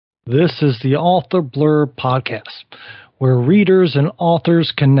This is the Author Blurb Podcast, where readers and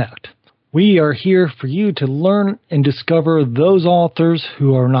authors connect. We are here for you to learn and discover those authors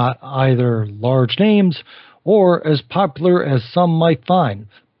who are not either large names or as popular as some might find,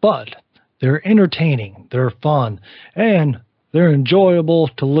 but they're entertaining, they're fun, and they're enjoyable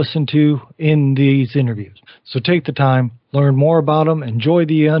to listen to in these interviews. So take the time, learn more about them, enjoy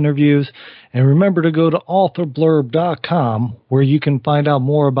the interviews, and remember to go to authorblurb.com where you can find out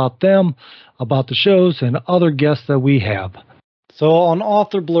more about them, about the shows, and other guests that we have. So on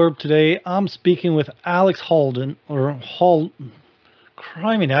Author Blurb today, I'm speaking with Alex Holden, or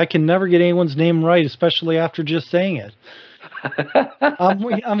Criminy, I can never get anyone's name right, especially after just saying it.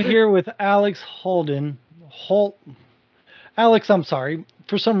 I'm here with Alex Holden. Alex, I'm sorry.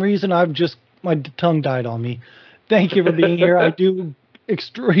 For some reason, my tongue died on me. Thank you for being here. I do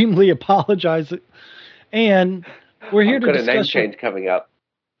extremely apologize. And we're here to discuss. I've got a name change coming up.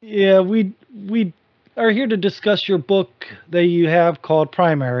 Yeah, we are here to discuss your book that you have called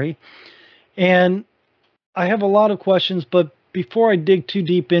Primary. And I have a lot of questions, but before I dig too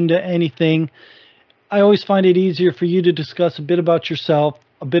deep into anything, I always find it easier for you to discuss a bit about yourself,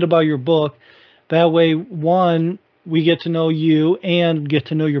 a bit about your book. That way, one, we get to know you and get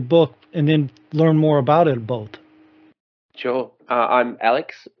to know your book and then learn more about it both. Sure. I'm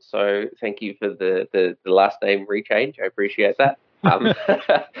Alex, so thank you for the last name rechange. I appreciate that. My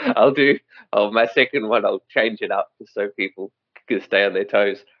second one, I'll change it up so people can stay on their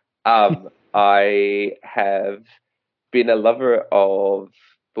toes. I have been a lover of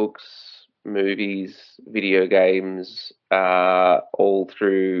books, movies, video games, all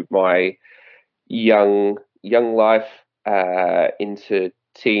through my young life, into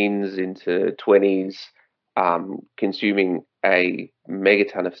teens, into 20s, consuming a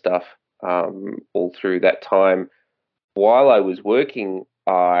megaton of stuff all through that time. While I was working,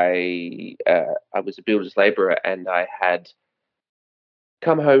 I was a builder's labourer, and I had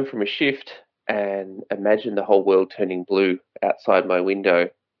come home from a shift and imagined the whole world turning blue outside my window.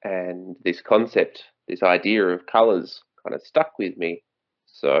 And this concept, this idea of colours kind of stuck with me.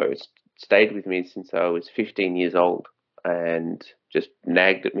 So it's stayed with me since I was 15 years old and just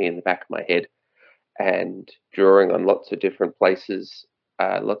nagged at me in the back of my head. And drawing on lots of different places,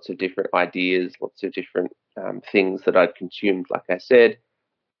 lots of different ideas, lots of different things that I'd consumed, like I said,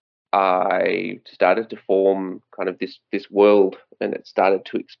 I started to form kind of this world, and it started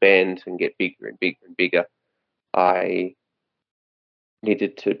to expand and get bigger and bigger and bigger. I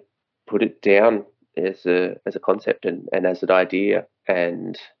needed to put it down as a concept and as an idea,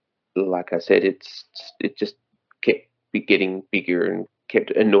 and like I said, it just kept getting bigger and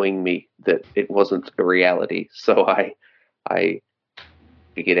kept annoying me that it wasn't a reality. So I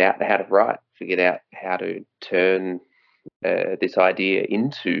figured out how to write, figured out how to turn this idea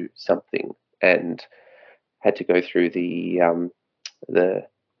into something, and had to go through the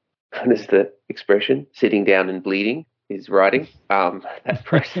what is the expression? Sitting down and bleeding is writing. That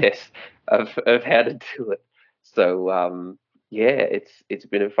process of how to do it. So yeah, it's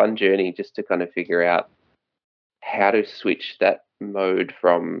been a fun journey just to kind of figure out how to switch that mode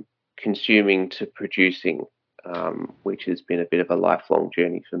from consuming to producing, which has been a bit of a lifelong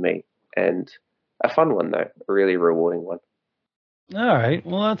journey for me, and a fun one though, a really rewarding one. All right,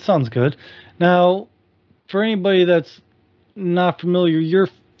 well that sounds good. Now, for anybody that's not familiar, you're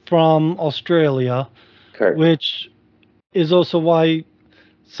from Australia, Correct. Which is also why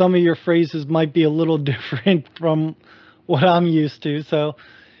some of your phrases might be a little different from what I'm used to. So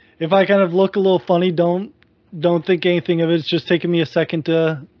if I kind of look a little funny, don't think anything of it. It's just taking me a second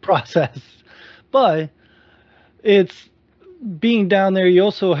to process. But it's being down there, you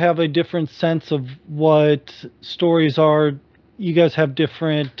also have a different sense of what stories are. You guys have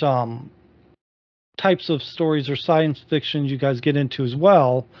different types of stories or science fiction you guys get into as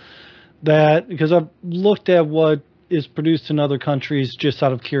well. That, because I've looked at what is produced in other countries just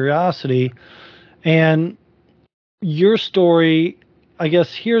out of curiosity, and your story, I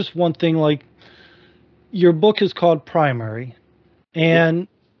guess here's one thing, like your book is called Primary, and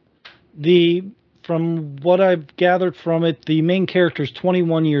from what I've gathered from it, the main character is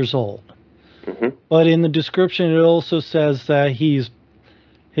 21 years old. Mm-hmm. But in the description, it also says that his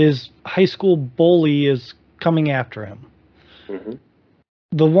high school bully is coming after him. Mm-hmm.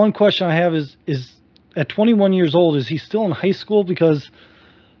 The one question I have is at 21 years old, is he still in high school? Because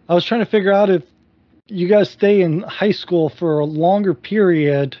I was trying to figure out if you guys stay in high school for a longer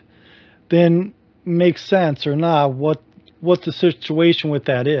period, then makes sense or not. What the situation with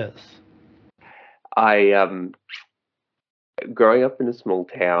that is? Growing up in a small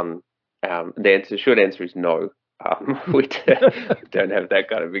town, the short answer is no. We don't have that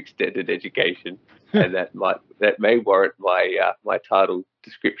kind of extended education, and that may warrant my title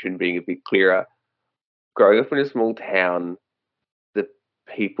description being a bit clearer. Growing up in a small town, the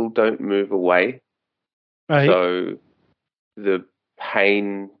people don't move away, Right. so the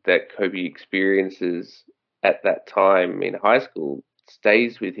pain that Kobe experiences at that time in high school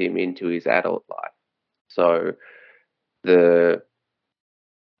stays with him into his adult life. So the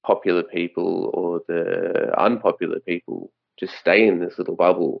popular people or the unpopular people just stay in this little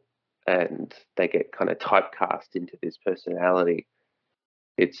bubble, and they get kind of typecast into this personality.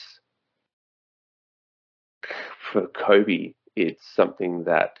 It's For Kobe, it's something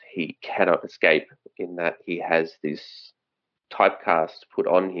that he cannot escape, in that he has this typecast put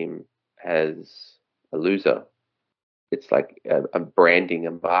on him as a loser. It's like a branding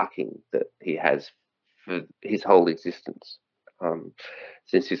and marking that he has for his whole existence, um,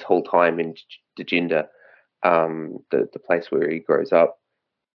 since his whole time in Djinda, the place where he grows up.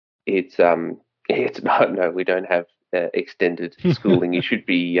 It's not, no, we don't have extended schooling. You should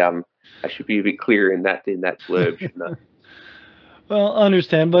be I should be a bit clearer in that blurb, shouldn't I? Well, I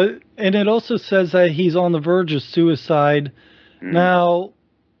understand, but and it also says that he's on the verge of suicide. Mm, Now,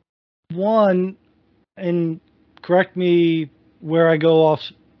 one, and correct me where I go off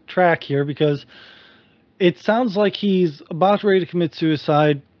track here, because it sounds like he's about ready to commit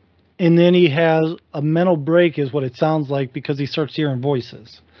suicide, and then he has a mental break, is what it sounds like, because he starts hearing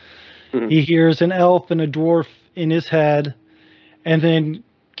voices. mm, He hears an elf and a dwarf in his head, and then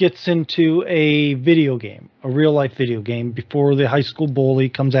gets into a video game, a real life video game, before the high school bully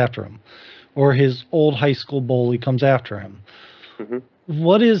comes after him, or his old high school bully comes after him. mhm.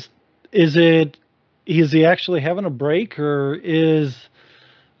 What is it? Is he actually having a break, or is,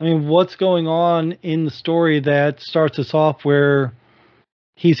 I mean, what's going on in the story that starts us off where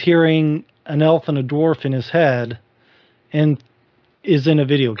he's hearing an elf and a dwarf in his head and is in a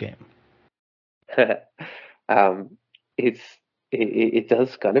video game? um, it's it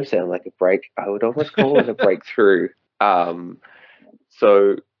does kind of sound like a break. I would almost call it a breakthrough. Um,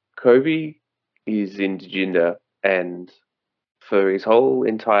 so Kobe is in Djinda, and for his whole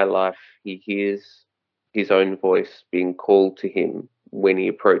entire life, he hears his own voice being called to him when he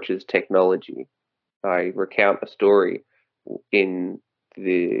approaches technology. I recount a story in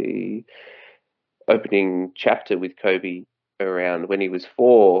the opening chapter with Kobe around when he was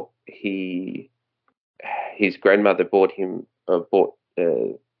 4. His grandmother bought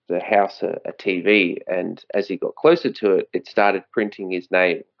the house a TV, and as he got closer to it, it started printing his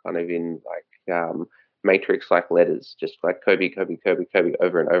name kind of in like matrix like letters, just like Kobe, Kobe, Kobe, Kobe,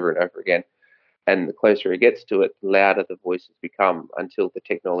 over and over and over again. And the closer he gets to it, the louder the voices become, until the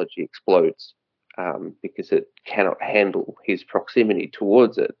technology explodes, because it cannot handle his proximity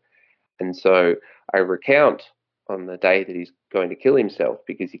towards it. And so I recount on the day that he's going to kill himself,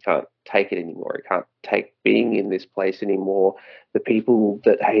 because he can't take it anymore. He can't take being in this place anymore. The people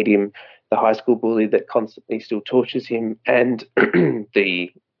that hate him, the high school bully that constantly still tortures him, and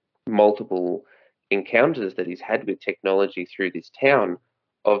the multiple encounters that he's had with technology through this town,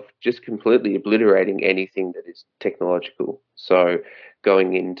 of just completely obliterating anything that is technological. So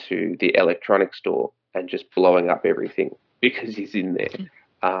going into the electronic store and just blowing up everything because he's in there.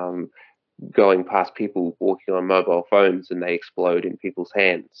 Um, Going past people walking on mobile phones and they explode in people's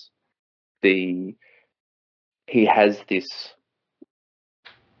hands. He has this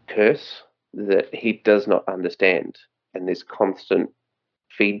curse that he does not understand, and this constant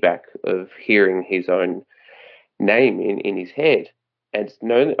feedback of hearing his own name in his head. And it's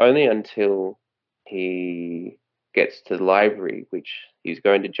only until he gets to the library, which he's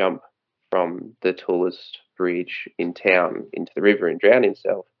going to jump from the tallest bridge in town into the river and drown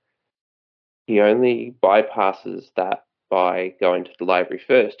himself. He only bypasses that by going to the library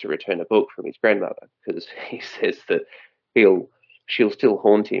first to return a book from his grandmother, because he says that she'll still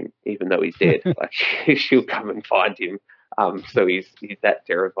haunt him even though he's dead. Like she'll come and find him. So he's that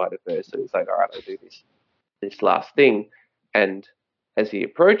terrified of her. So he's like, all right, I'll do this last thing. And as he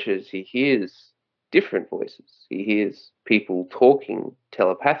approaches, he hears different voices. He hears people talking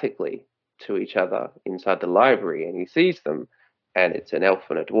telepathically to each other inside the library, and he sees them, and it's an elf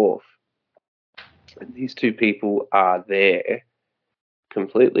and a dwarf. And these two people are there,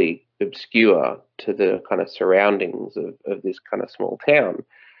 completely obscure to the kind of surroundings of this kind of small town,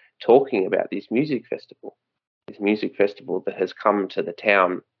 talking about this music festival that has come to the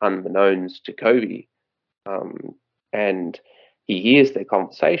town unbeknownst to Kobe. And he hears their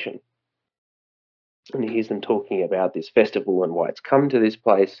conversation, and he hears them talking about this festival and why it's come to this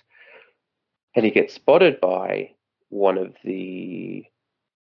place. And he gets spotted by one of the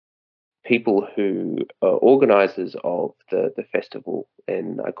people who are organizers of the festival,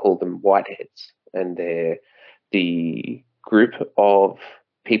 and I call them Whiteheads, and they're the group of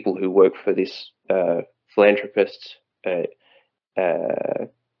people who work for this philanthropist,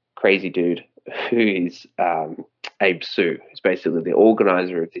 crazy dude who is Abe Sue, who's basically the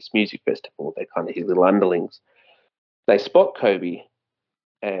organizer of this music festival. They're kind of his little underlings. They spot Kobe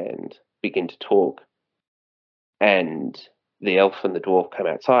and begin to talk, and the elf and the dwarf come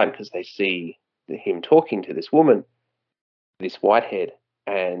outside because they see him talking to this woman, this whitehead,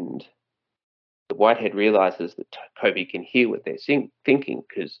 and the whitehead realizes that Kobe can hear what they're thinking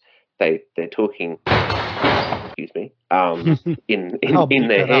because they're talking. Excuse me. In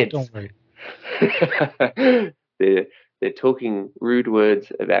their heads. Don't worry. they're talking rude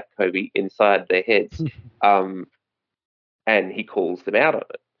words about Kobe inside their heads, and he calls them out on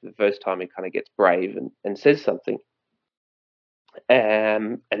it. The first time he kind of gets brave and says something.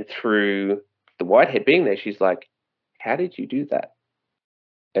 And through the whitehead being there, she's like, "How did you do that?"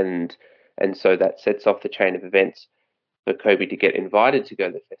 And so that sets off the chain of events for Kobe to get invited to go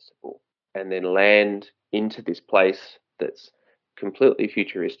to the festival and then land into this place that's completely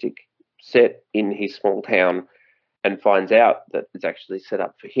futuristic, set in his small town, and finds out that it's actually set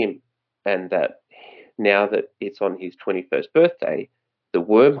up for him, and that now that it's on his 21st birthday, the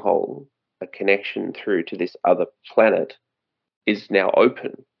wormhole, a connection through to this other planet, is now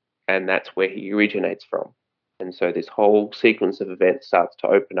open, and that's where he originates from. And so this whole sequence of events starts to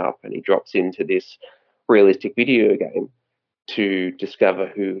open up, and he drops into this realistic video game to discover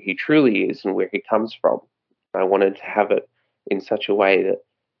who he truly is and where he comes from. I wanted to have it in such a way that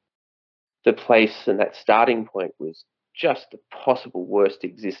the place and that starting point was just the possible worst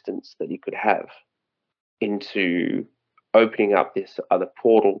existence that he could have, into opening up this other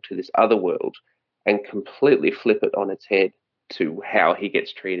portal to this other world and completely flip it on its head to how he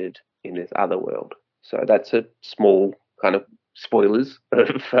gets treated in this other world. So that's a small kind of spoilers of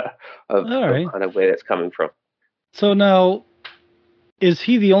kind of where that's coming from. So now, is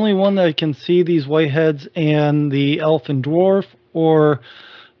he the only one that can see these whiteheads and the elf and dwarf, or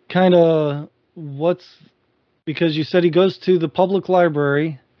kind of because you said he goes to the public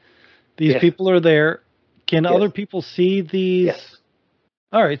library, these people are there. Can other people see these? Yes.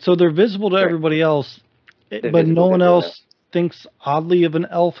 All right, so they're visible to everybody else, but no one else thinks oddly of an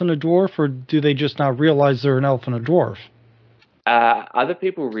elf and a dwarf, or do they just not realize they're an elf and a dwarf? Other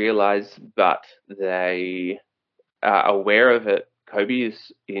people realize, but they are aware of it. Kobe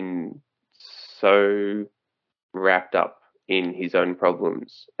is so wrapped up in his own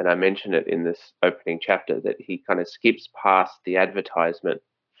problems, and I mentioned it in this opening chapter, that he kind of skips past the advertisement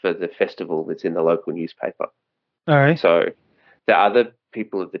for the festival that's in the local newspaper. All right. So the other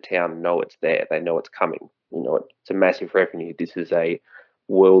people of the town know it's there. They know it's coming. You know, it's a massive revenue. This is a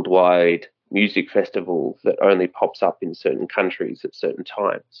worldwide music festival that only pops up in certain countries at certain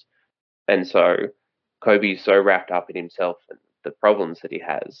times. And so Kobe's so wrapped up in himself and the problems that he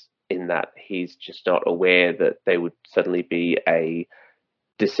has, in that he's just not aware that there would suddenly be a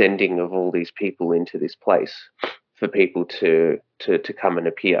descending of all these people into this place for people to come and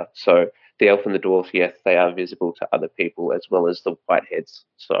appear. So the elf and the dwarf, yes, they are visible to other people as well as the whiteheads.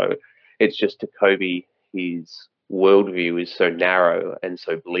 So it's just to Kobe, his worldview is so narrow and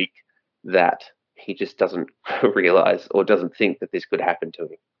so bleak that he just doesn't realize or doesn't think that this could happen to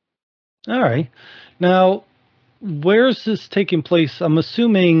him. All right. Now, where is this taking place? I'm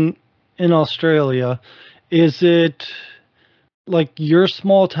assuming in Australia. Is it like your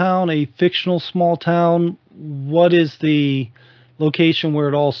small town, a fictional small town? What is the location where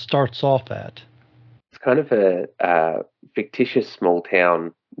it all starts off at? It's kind of a fictitious small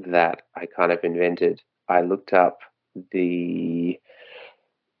town that I kind of invented. I looked up the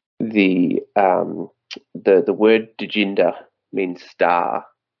word Djinda means star,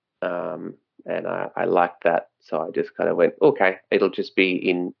 and I liked that, so I just kind of went, okay, it'll just be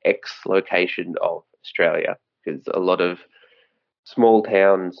in X location of Australia, because a lot of small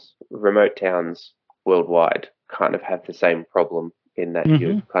towns, remote towns worldwide kind of have the same problem, in that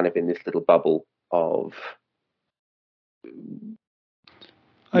you're kind of in this little bubble of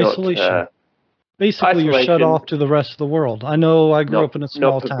isolation. Basically, you're shut off to the rest of the world. I know I grew up in a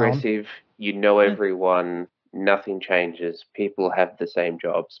small town. Not progressive. You know everyone. Nothing changes. People have the same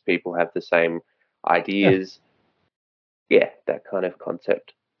jobs. People have the same ideas. Yeah, that kind of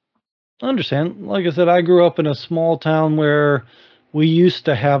concept. I understand. Like I said, I grew up in a small town where we used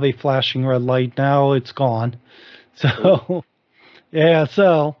to have a flashing red light. Now it's gone. So,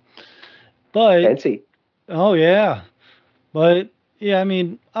 but fancy. Oh yeah, but yeah, I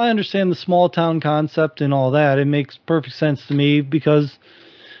mean, I understand the small town concept and all that. It makes perfect sense to me because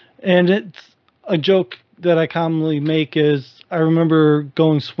And it's a joke that I commonly make is I remember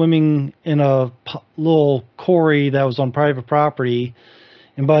going swimming in a little quarry that was on private property,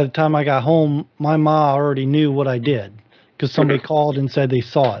 and by the time I got home, my ma already knew what I did because somebody called and said they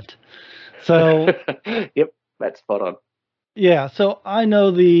saw it. So Yep, that's spot on. yeah, so I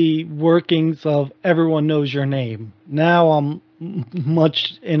know the workings of everyone knows your name. Now I'm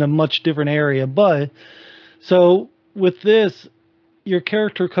much in a much different area, but so with this, your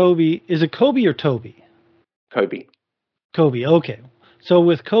character Kobe, is it Kobe or Toby? Kobe. Kobe, okay. So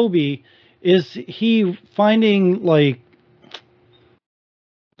with Kobe, is he finding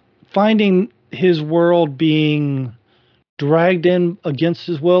his world being dragged in against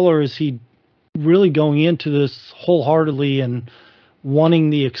his will, or is he really going into this wholeheartedly and wanting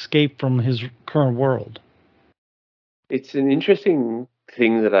the escape from his current world? It's an interesting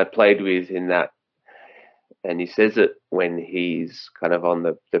thing that I played with in that, and he says it when he's kind of on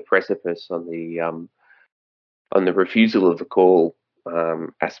the precipice, on the refusal of the call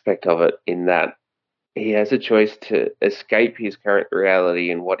aspect of it, in that he has a choice to escape his current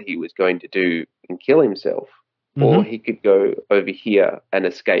reality and what he was going to do and kill himself, or Mm-hmm. he could go over here and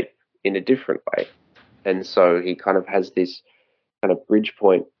escape in a different way. And so he kind of has this kind of bridge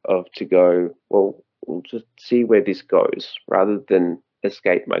point of to go, well, we'll just see where this goes rather than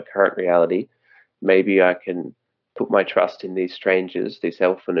escape my current reality. Maybe I can put my trust in these strangers, this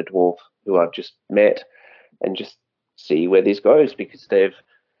elf and a dwarf who I've just met, and just see where this goes because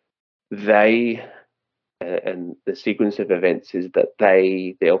they and the sequence of events is that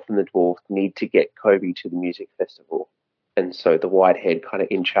the elf and the dwarf, need to get Kobe to the music festival. And so the Whitehead kind of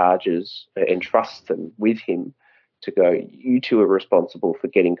in charges and trusts them with him to go, you two are responsible for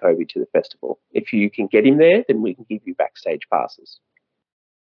getting Kobe to the festival. If you can get him there, then we can give you backstage passes,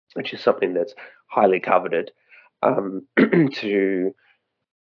 which is something that's highly coveted, to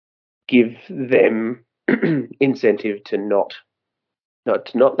give them incentive to not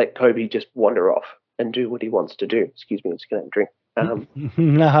let Kobe just wander off and do what he wants to do. Excuse me, I'm just going to drink.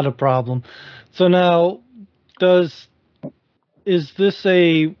 Not a problem. So now, does is this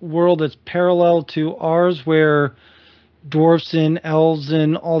a world that's parallel to ours where dwarfs and elves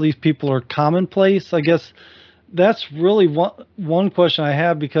and all these people are commonplace? I guess that's really one question I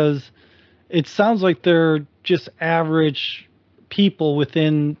have because it sounds like they're just average people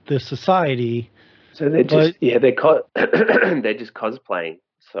within the society. So they're But just they're just cosplaying.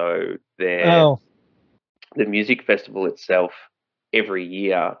 So oh, the music festival itself every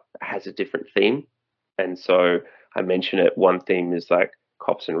year has a different theme, and so I mentioned it. One theme is like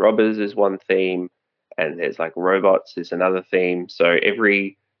cops and robbers is one theme, and there's like robots is another theme. So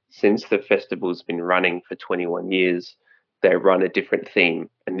every since the festival's been running for 21 years, they run a different theme,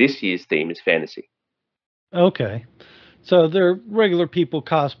 and this year's theme is fantasy. okay. So they're regular people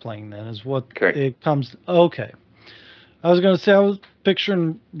cosplaying then is what Correct. it comes. Okay. I was going to say I was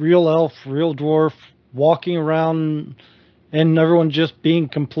picturing real elf, real dwarf walking around and everyone just being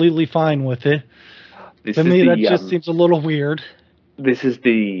completely fine with it. This To is me, that the just seems a little weird. this is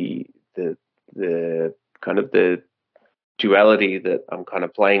the kind of the duality that I'm kind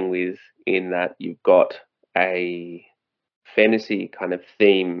of playing with, in that you've got a fantasy kind of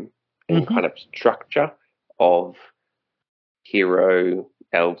theme and Hmm. kind of structure of hero,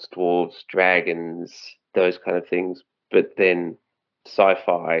 elves, dwarves, dragons, those kind of things, but then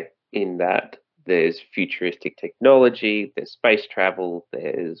sci-fi in that there's futuristic technology, there's space travel,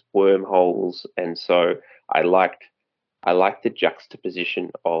 there's wormholes, and so I liked I like the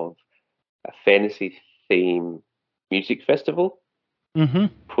juxtaposition of a fantasy theme music festival Hmm.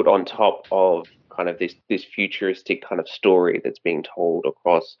 put on top of kind of this futuristic kind of story that's being told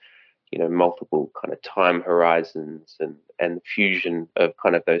across, multiple kind of time horizons, and the fusion of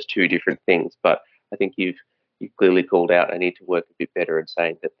kind of those two different things. But I think you've clearly called out I need to work a bit better in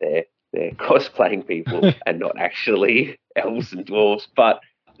saying that they're cosplaying people and not actually elves and dwarves. But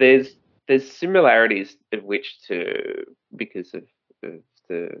there's similarities of which to, because of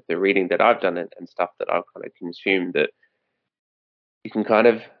the reading that I've done, and stuff that I've kind of consumed, that you can kind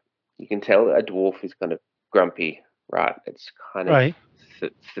of you can tell a dwarf is kind of grumpy, right? It's kind of Right.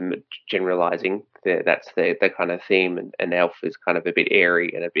 generalizing. That's the kind of theme, and an elf is kind of a bit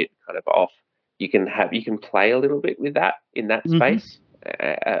airy and a bit kind of off. You can play a little bit with that in that Hmm. space,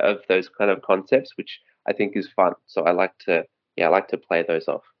 of those kind of concepts, which I think is fun. So I like to play those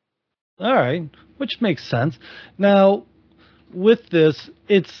off. All right. Which makes sense. Now, with this,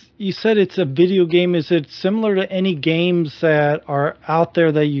 it's you said it's a video game. Is it similar to any games that are out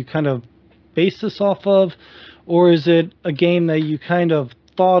there that you kind of base this off of? Or is it a game that you kind of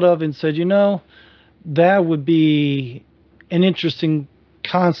thought of and said, that would be an interesting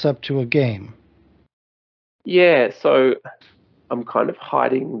concept to a game. Yeah, so I'm kind of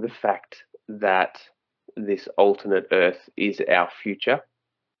hiding the fact that this alternate Earth is our future,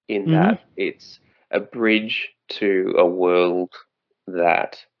 in Mm-hmm. that it's a bridge to a world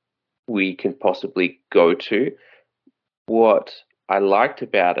that we can possibly go to. What I liked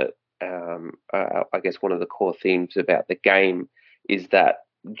about it, I guess one of the core themes about the game is that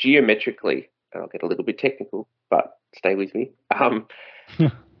geometrically, and I'll get a little bit technical, but stay with me.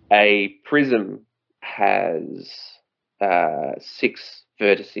 A prism has six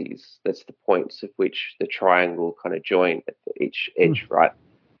vertices. That's the points of which the triangle kind of join at each edge, right?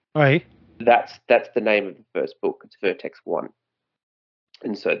 Right. That's the name of the first book. It's Vertex 1.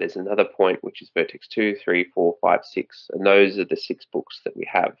 And so there's another point which is Vertex 2, 3, 4, 5, 6. And those are the six books that we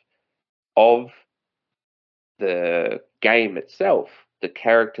have. Of the game itself, the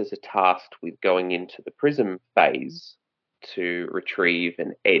characters are tasked with going into the prism phase to retrieve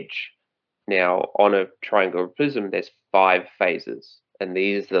an edge. Now, on a triangle prism, there's 5 phases, and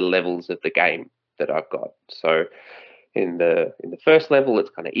these are the levels of the game that I've got. So in the first level, it's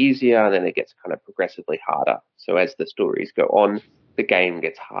kind of easier, and then it gets kind of progressively harder. So as the stories go on, the game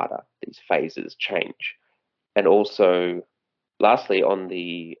gets harder. These phases change, and also, lastly, on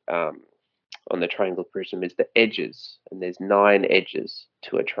the triangle prism is the edges, and there's 9 edges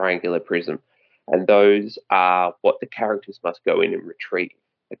to a triangular prism, and those are what the characters must go in and retrieve.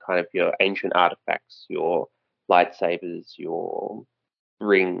 They're kind of your ancient artifacts, your lightsabers, your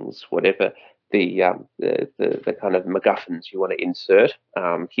rings, whatever the kind of MacGuffins you want to insert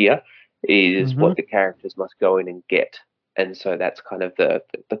here is Mm-hmm. what the characters must go in and get. And so that's kind of the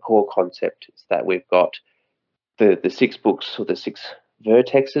core concept, is that we've got the 6 books, or the 6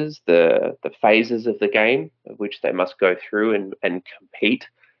 vertexes, the phases of the game, of which they must go through and compete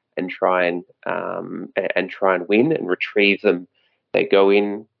and try and win and retrieve them. They go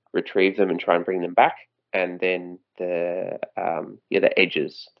in, retrieve them, and try and bring them back, and then the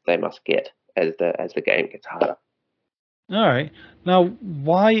edges they must get as the game gets harder. All right. Now,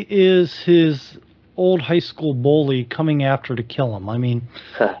 why is his old high school bully coming after to kill him? I mean,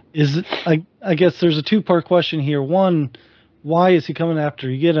 is it, I guess there's a two-part question here. One, why is he coming after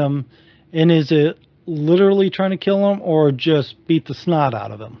to get him? And is it literally trying to kill him or just beat the snot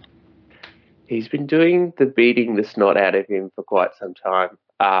out of him? He's been doing the beating the snot out of him for quite some time.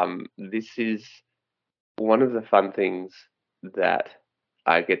 This is one of the fun things that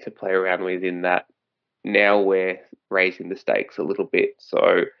I get to play around with, in that now we're raising the stakes a little bit.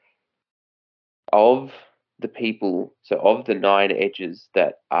 So of of the 9 edges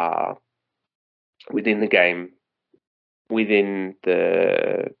that are within the game, within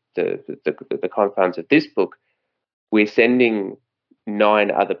the confines of this book, we're sending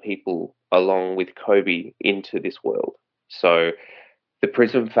 9 other people along with Kobe into this world. So the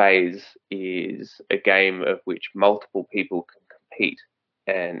Prism phase is a game of which multiple people can compete.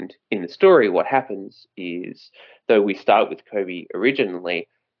 And in the story, what happens is, though we start with Kobe originally,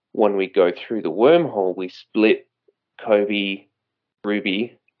 when we go through the wormhole, we split Kobe,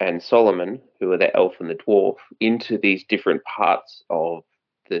 Ruby, and Solomon, who are the elf and the dwarf, into these different parts of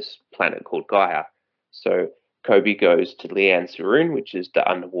this planet called Gaia. So Kobe goes to Lian Sarun, which is the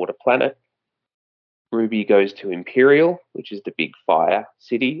underwater planet. Ruby goes to Imperial, which is the big fire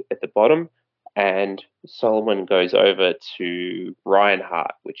city at the bottom, and Solomon goes over to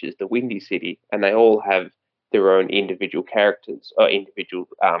Ryanheart, which is the windy city, and they all have their own individual characters, or individual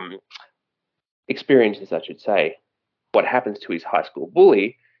experiences, I should say. What happens to his high school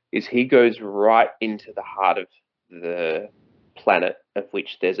bully is he goes right into the heart of the planet, of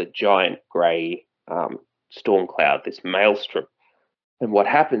which there's a giant grey storm cloud, this maelstrom. And what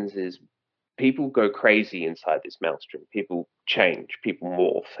happens is people go crazy inside this maelstrom. People change, people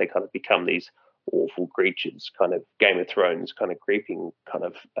morph. They kind of become these awful creatures, kind of Game of Thrones, kind of creeping, kind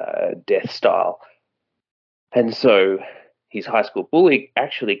of death style. And so his high school bully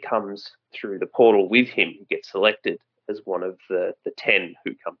actually comes through the portal with him. He gets selected as one of the 10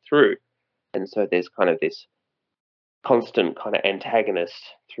 who come through. And so there's kind of this constant kind of antagonist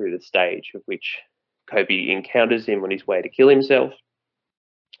through the stage, of which Kobe encounters him on his way to kill himself.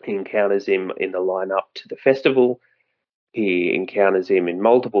 He encounters him in the line-up to the festival. He encounters him in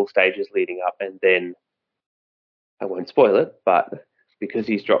multiple stages leading up, and then, I won't spoil it, but because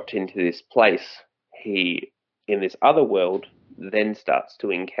he's dropped into this place, he, in this other world, then starts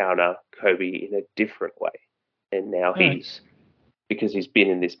to encounter Kobe in a different way. And now All right. because he's been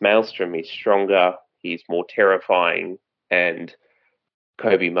in this maelstrom, he's stronger, he's more terrifying, and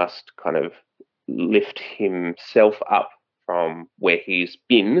Kobe must kind of lift himself up from where he's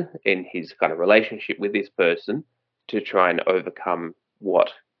been in his kind of relationship with this person to try and overcome what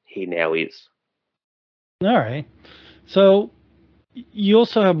he now is. All right. So you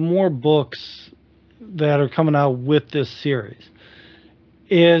also have more books that are coming out with this series.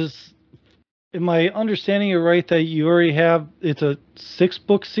 Is Am I understanding it right that you already have it's a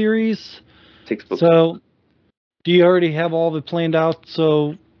 6-book series? 6 books. So do you already have all of it planned out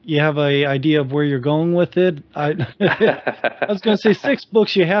so you have a idea of where you're going with it? I I was going to say 6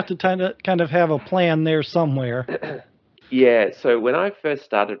 books. You have to kind of have a plan there somewhere. Yeah, so when I first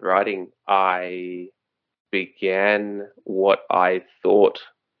started writing, I began what I thought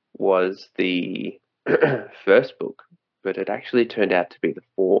was the first book, but it actually turned out to be the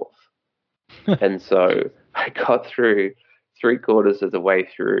fourth. And so I got through 3/4 of the way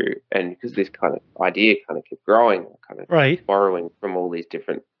through, and because this kind of idea kind of kept growing, kind of Right. borrowing from all these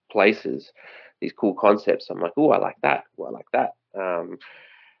different places, these cool concepts. I'm like, oh, I like that. Oh, I like that.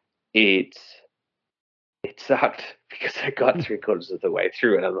 It it sucked because I got 3/4 of the way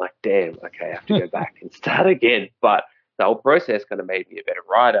through, and I'm like, damn, okay, I have to go back and start again. But the whole process kind of made me a better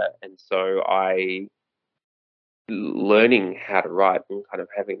writer, and so learning how to write and kind of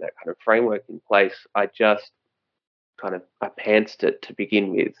having that kind of framework in place, I just I pantsed it to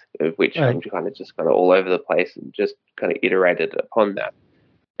begin with, of which I'm Right. just kind of all over the place and just kind of iterated upon that.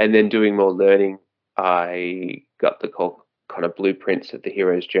 And then doing more learning, I got the kind of blueprints of the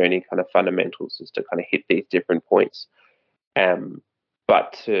hero's journey, kind of fundamentals as to kind of hit these different points.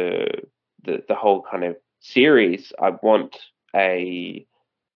 But the whole kind of series, I want to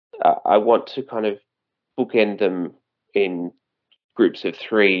kind of bookend them in groups of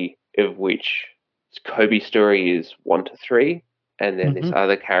 3, of which Kobe's story is 1 to 3, and then this Hmm.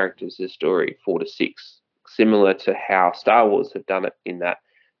 other character's story 4 to 6. Similar to how Star Wars have done it, in that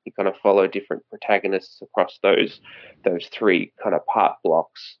you kind of follow different protagonists across those 3 kind of part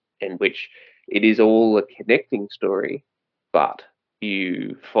blocks, in which it is all a connecting story, but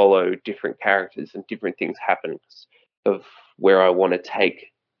you follow different characters and different things happen of where I want to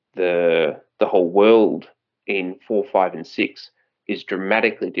take the whole world in 4, 5, and 6 is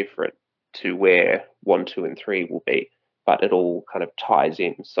dramatically different to where 1, 2, and 3 will be, but it all kind of ties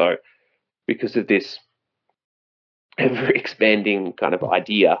in. So because of this ever expanding kind of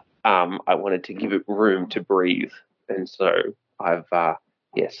idea, I wanted to give it room to breathe, and so I've I've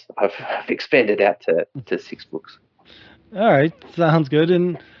expanded out to 6 books. All right. Sounds good.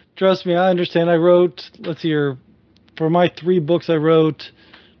 And trust me, I understand. I wrote, let's see here, for my 3 books, I wrote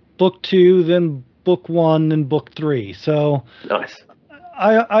book 2, then book 1, then book 3. So Nice.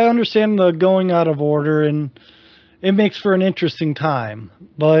 I understand the going out of order, and it makes for an interesting time.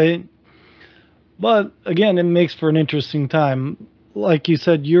 But again, it makes for an interesting time. Like you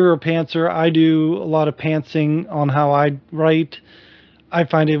said, you're a pantser. I do a lot of pantsing on how I write. I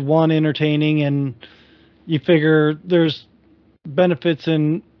find it one entertaining, and you figure there's benefits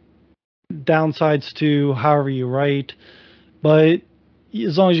and downsides to however you write. But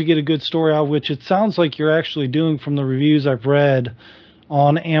as long as you get a good story out, which it sounds like you're actually doing from the reviews I've read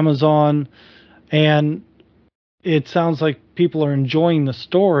on Amazon, and it sounds like people are enjoying the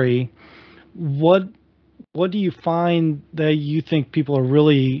story. What what do you find that you think people are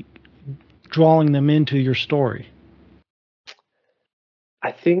really drawing them into your story?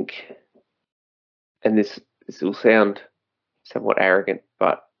 I think, and this will sound somewhat arrogant,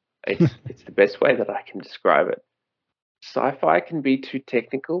 but it's the best way that I can describe it. Sci-fi can be too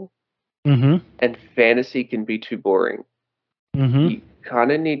technical, Mm-hmm. and fantasy can be too boring. Mm-hmm. You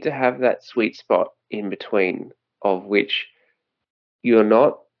kind of need to have that sweet spot in between, of which you're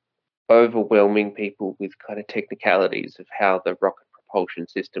not overwhelming people with kind of technicalities of how the rocket propulsion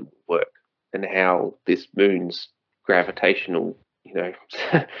system will work and how this moon's gravitational,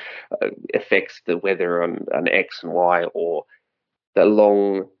 affects the weather on X and Y, or the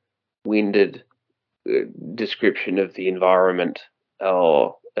long-winded description of the environment,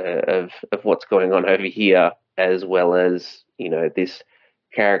 or of what's going on over here, as well as this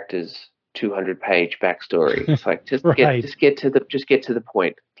character's 200-page backstory. It's like, Right. just get to the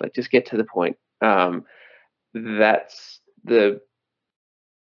point. Like, just get to the point. That's the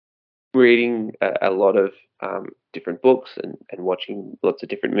reading a lot of different books, and watching lots of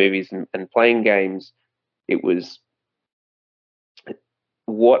different movies, and playing games. It was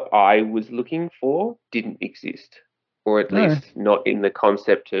what I was looking for didn't exist, or at All right. least not in the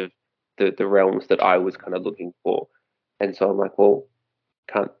concept of the realms that I was kind of looking for. And so I'm like, well,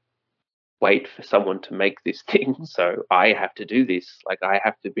 can't wait for someone to make this thing, so I have to do this. Like, I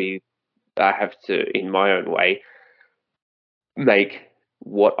have to, in my own way, make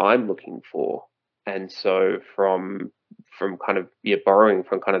what I'm looking for. And so from kind of, borrowing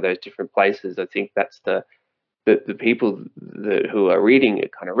from kind of those different places, I think that's the people who are reading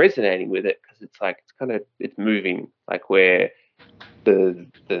it kind of resonating with it, because it's moving, like where the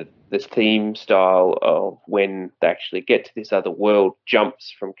theme style of when they actually get to this other world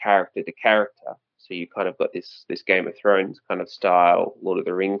jumps from character to character. So you kind of got this Game of Thrones kind of style, Lord of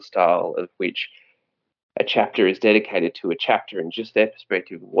the Rings style, of which a chapter is dedicated to a chapter and just their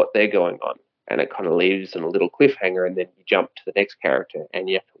perspective of what they're going on. And it kind of leaves on a little cliffhanger, and then you jump to the next character and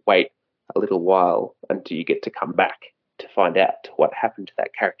you have to wait a little while until you get to come back to find out what happened to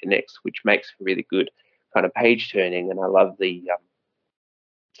that character next, which makes for really good kind of page turning. And I love the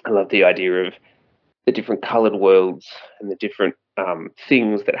idea of the different coloured worlds and the different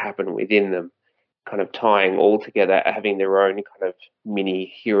things that happen within them, kind of tying all together, having their own kind of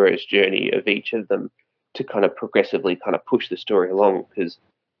mini hero's journey of each of them to kind of progressively kind of push the story along. Because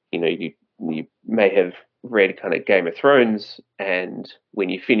you may have read kind of Game of Thrones, and when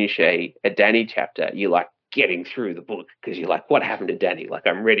you finish a Dany chapter, you like getting through the book because you're like, what happened to Dany? Like,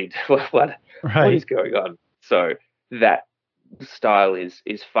 I'm ready to what is going on? So that style is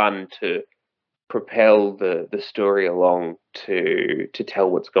fun to propel the story along to tell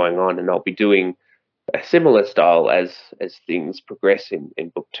what's going on. And I'll be doing a similar style as things progress in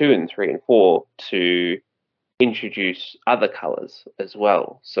book 2 and 3 and 4 to introduce other colors as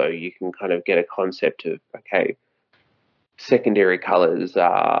well. So you can kind of get a concept of, okay, secondary colors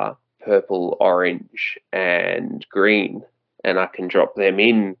are purple, orange, and green, and I can drop them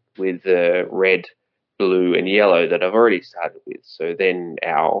in with the red, blue, and yellow that I've already started with. So then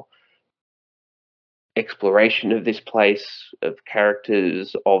our exploration of this place, of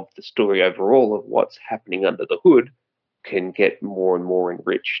characters, of the story overall, of what's happening under the hood, can get more and more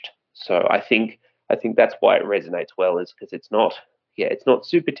enriched. So I think that's why it resonates well, is because it's not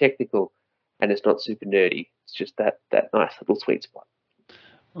super technical and it's not super nerdy. It's just that nice little sweet spot.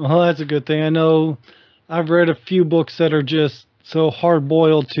 Well, that's a good thing. I know I've read a few books that are just so hard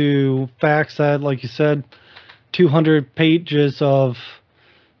boiled to facts that, like you said, 200 pages of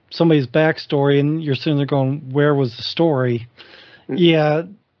somebody's backstory, and you're sitting there going, where was the story? Mm-hmm. Yeah,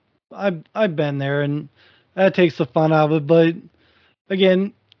 I've been there, and that takes the fun out of it. But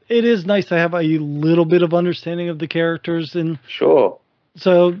again, it is nice to have a little bit of understanding of the characters. And sure.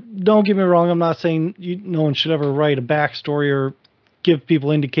 So don't get me wrong. I'm not saying no one should ever write a backstory or give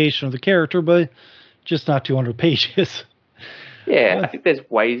people indication of the character, but just not 200 pages. Yeah, I think there's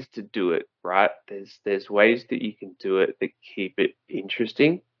ways to do it, right? There's ways that you can do it that keep it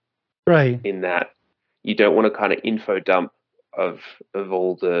interesting. Right. In that you don't want to kind of info dump of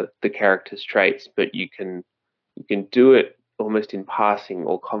all the characters' traits, but you can do it almost in passing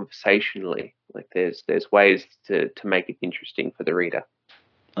or conversationally. Like there's ways to make it interesting for the reader.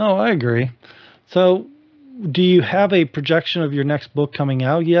 Oh, I agree. So do you have a projection of your next book coming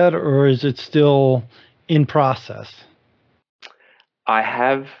out yet, or is it still in process? I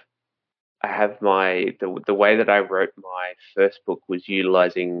have the way that I wrote my first book was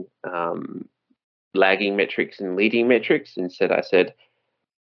utilizing lagging metrics and leading metrics. Instead, I said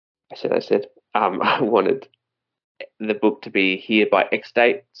I wanted the book to be here by X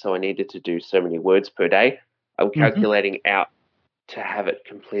date, so I needed to do so many words per day. I'm calculating out to have it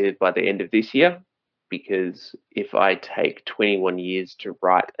completed by the end of this year, because if I take 21 years to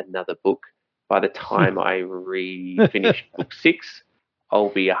write another book, by the time I finish book 6, I'll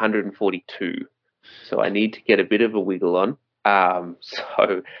be 142. So I need to get a bit of a wiggle on.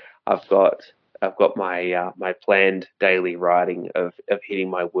 So I've got my planned daily writing of hitting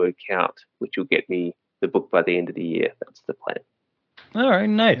my word count, which will get me the book by the end of the year. That's the plan. All right,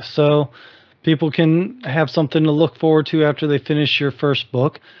 nice. So people can have something to look forward to after they finish your first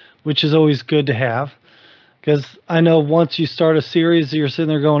book, which is always good to have. Because I know once you start a series, you're sitting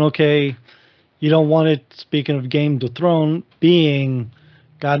there going, okay, you don't want it, speaking of Game of Thrones, being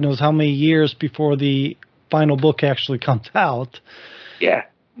God knows how many years before the final book actually comes out. Yeah.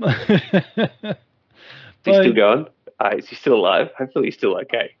 Is he still going? Is he still alive? Hopefully he's still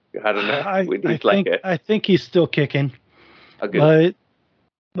okay. I don't know. I think he's still kicking. Okay.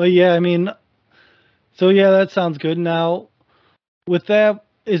 But yeah, I mean, so yeah, that sounds good. Now, with that,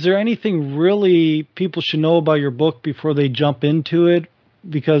 is there anything really people should know about your book before they jump into it?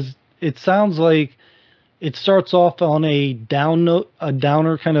 Because it sounds like it starts off on a downer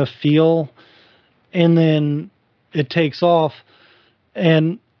kind of feel, and then it takes off.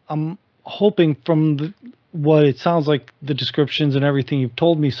 And I'm hoping from what it sounds like, the descriptions and everything you've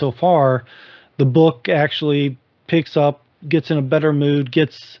told me so far, the book actually picks up, gets in a better mood,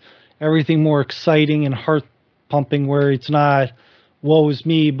 gets everything more exciting and heart pumping, where it's not woe is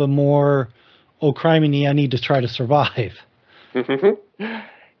me, but more, oh criminy, I need to try to survive.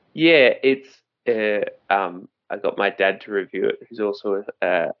 Yeah, it's I got my dad to review it, who's also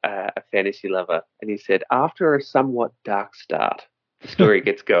a fantasy lover, and he said after a somewhat dark start, the story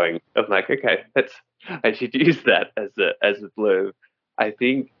gets going. I'm like, okay, I should use that as a blurb. I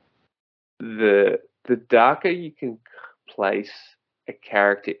think the darker you can place a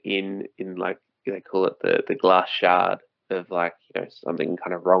character in like they call it the glass shard of like something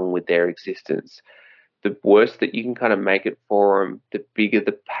kind of wrong with their existence, the worse that you can kind of make it for them, the bigger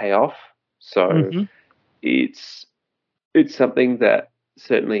the payoff. So Hmm. it's something that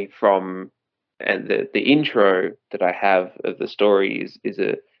certainly from and the intro that I have of the story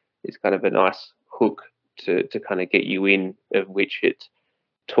is kind of a nice hook to kind of get you in, of which it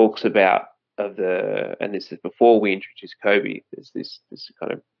talks about of the, and this is before we introduce Kobe. There's this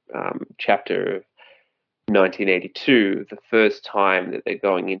kind of chapter of 1982, the first time that they're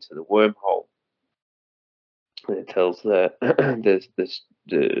going into the wormhole, and it tells the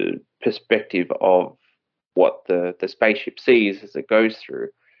perspective of what the spaceship sees as it goes through,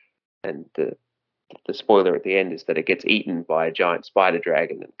 and the spoiler at the end is that it gets eaten by a giant spider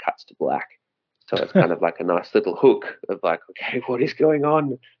dragon and cuts to black. So it's kind of like a nice little hook of like, okay, what is going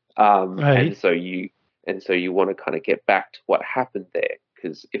on? Right. And so you want to kind of get back to what happened there,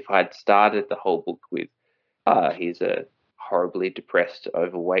 because if I'd started the whole book with he's a horribly depressed,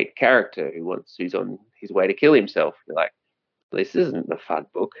 overweight character who's on his way to kill himself, you're like, this isn't a fun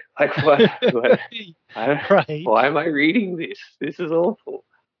book. Like, Right. why am I reading this? This is awful.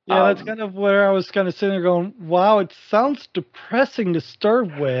 Yeah, that's kind of where I was kind of sitting there going, wow, it sounds depressing to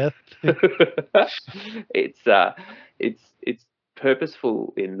start with. it's it's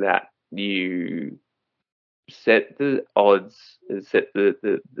purposeful in that you set the odds and set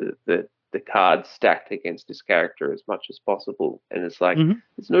the cards stacked against this character as much as possible, and it's like Hmm.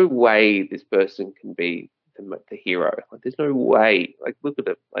 there's no way this person can be the hero. Like there's no way. Like look at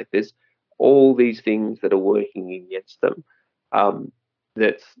it. Like there's all these things that are working against them. Um,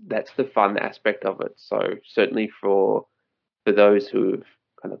 that's the fun aspect of it. So certainly for those who've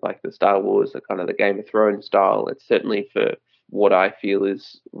kind of like the Star Wars or kind of the Game of Thrones style, it's certainly for what I feel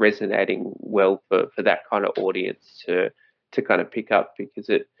is resonating well for that kind of audience to kind of pick up, because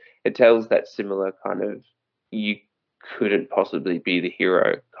it tells that similar kind of you couldn't possibly be the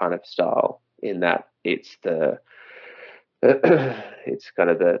hero kind of style, in that it's the it's kind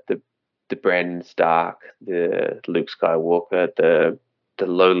of the Brandon Stark, the Luke Skywalker, the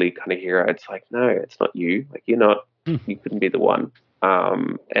lowly kind of hero. It's like, no, it's not you. Like you couldn't be the one.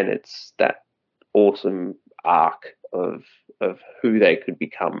 And it's that awesome arc of who they could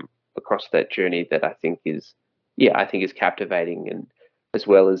become across that journey that I think is captivating. And as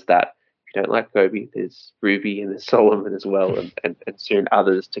well as that, if you don't like Kobe, there's Ruby and there's Solomon as well, and soon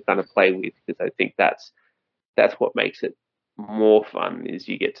others to kind of play with, because I think that's what makes it more fun, is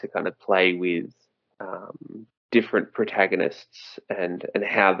you get to kind of play with different protagonists and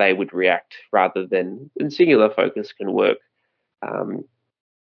how they would react, rather than in singular focus can work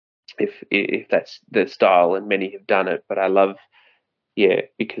if that's the style, and many have done it. But I love,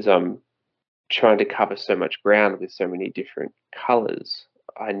 because I'm trying to cover so much ground with so many different colors,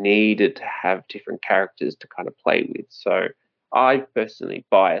 I needed to have different characters to kind of play with. So I personally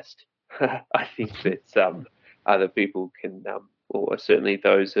biased. I think that other people can, or certainly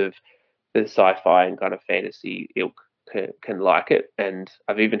those of the sci-fi and kind of fantasy ilk, can like it. And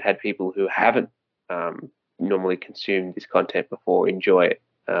I've even had people who haven't normally consumed this content before enjoy it.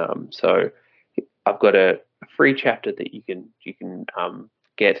 So I've got a free chapter that you can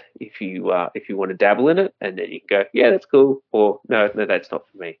get if you want to dabble in it, and then you can go, yeah, that's cool, or no, that's not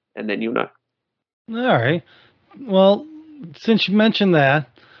for me, and then you'll know. All right. Well, since you mentioned that,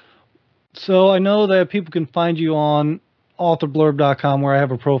 so I know that people can find you on authorblurb.com, where I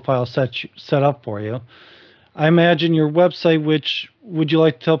have a profile set up for you. I imagine your website, which would you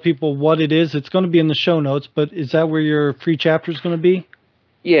like to tell people what it is? It's going to be in the show notes, but is that where your free chapter is going to be?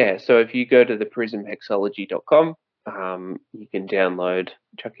 Yeah, so if you go to the prismhexology.com, you can download,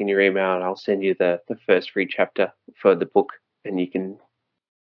 chuck in your email, and I'll send you the first free chapter for the book, and you can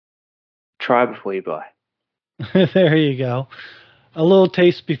try before you buy. There you go. A little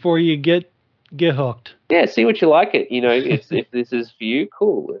taste before you get hooked. Yeah, see what you like it. If this is for you,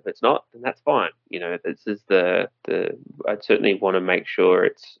 cool. If it's not, then that's fine. This is the I'd certainly want to make sure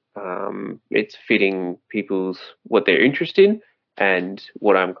it's fitting people's what they're interested in. And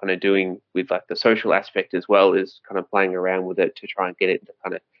what I'm kind of doing with like the social aspect as well is kind of playing around with it to try and get it into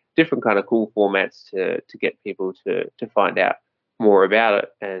kind of different kind of cool formats to get people to find out more about it,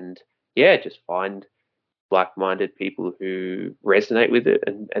 and just find like-minded people who resonate with it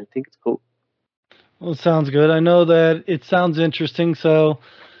and think it's cool. Well, sounds good. I know that it sounds interesting, so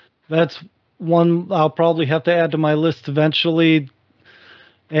that's one I'll probably have to add to my list eventually.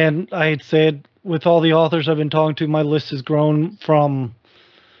 And I'd said with all the authors I've been talking to, my list has grown from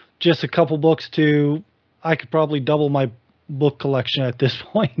just a couple books to I could probably double my book collection at this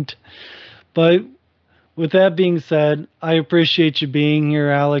point. But with that being said, I appreciate you being here,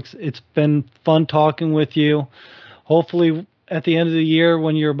 Alex. It's been fun talking with you. Hopefully, at the end of the year,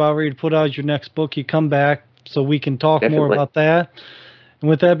 when you're about ready to put out your next book, you come back so we can talk more Definitely. about that. And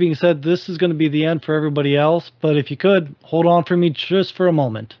with that being said, this is going to be the end for everybody else. But if you could, hold on for me just for a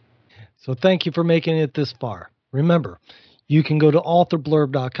moment. So thank you for making it this far. Remember, you can go to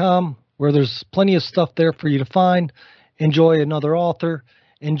authorblurb.com where there's plenty of stuff there for you to find. Enjoy another author.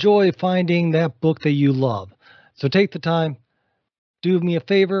 Enjoy finding that book that you love. So take the time, do me a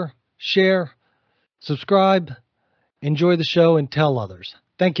favor, share, subscribe, enjoy the show, and tell others.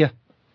 Thank you.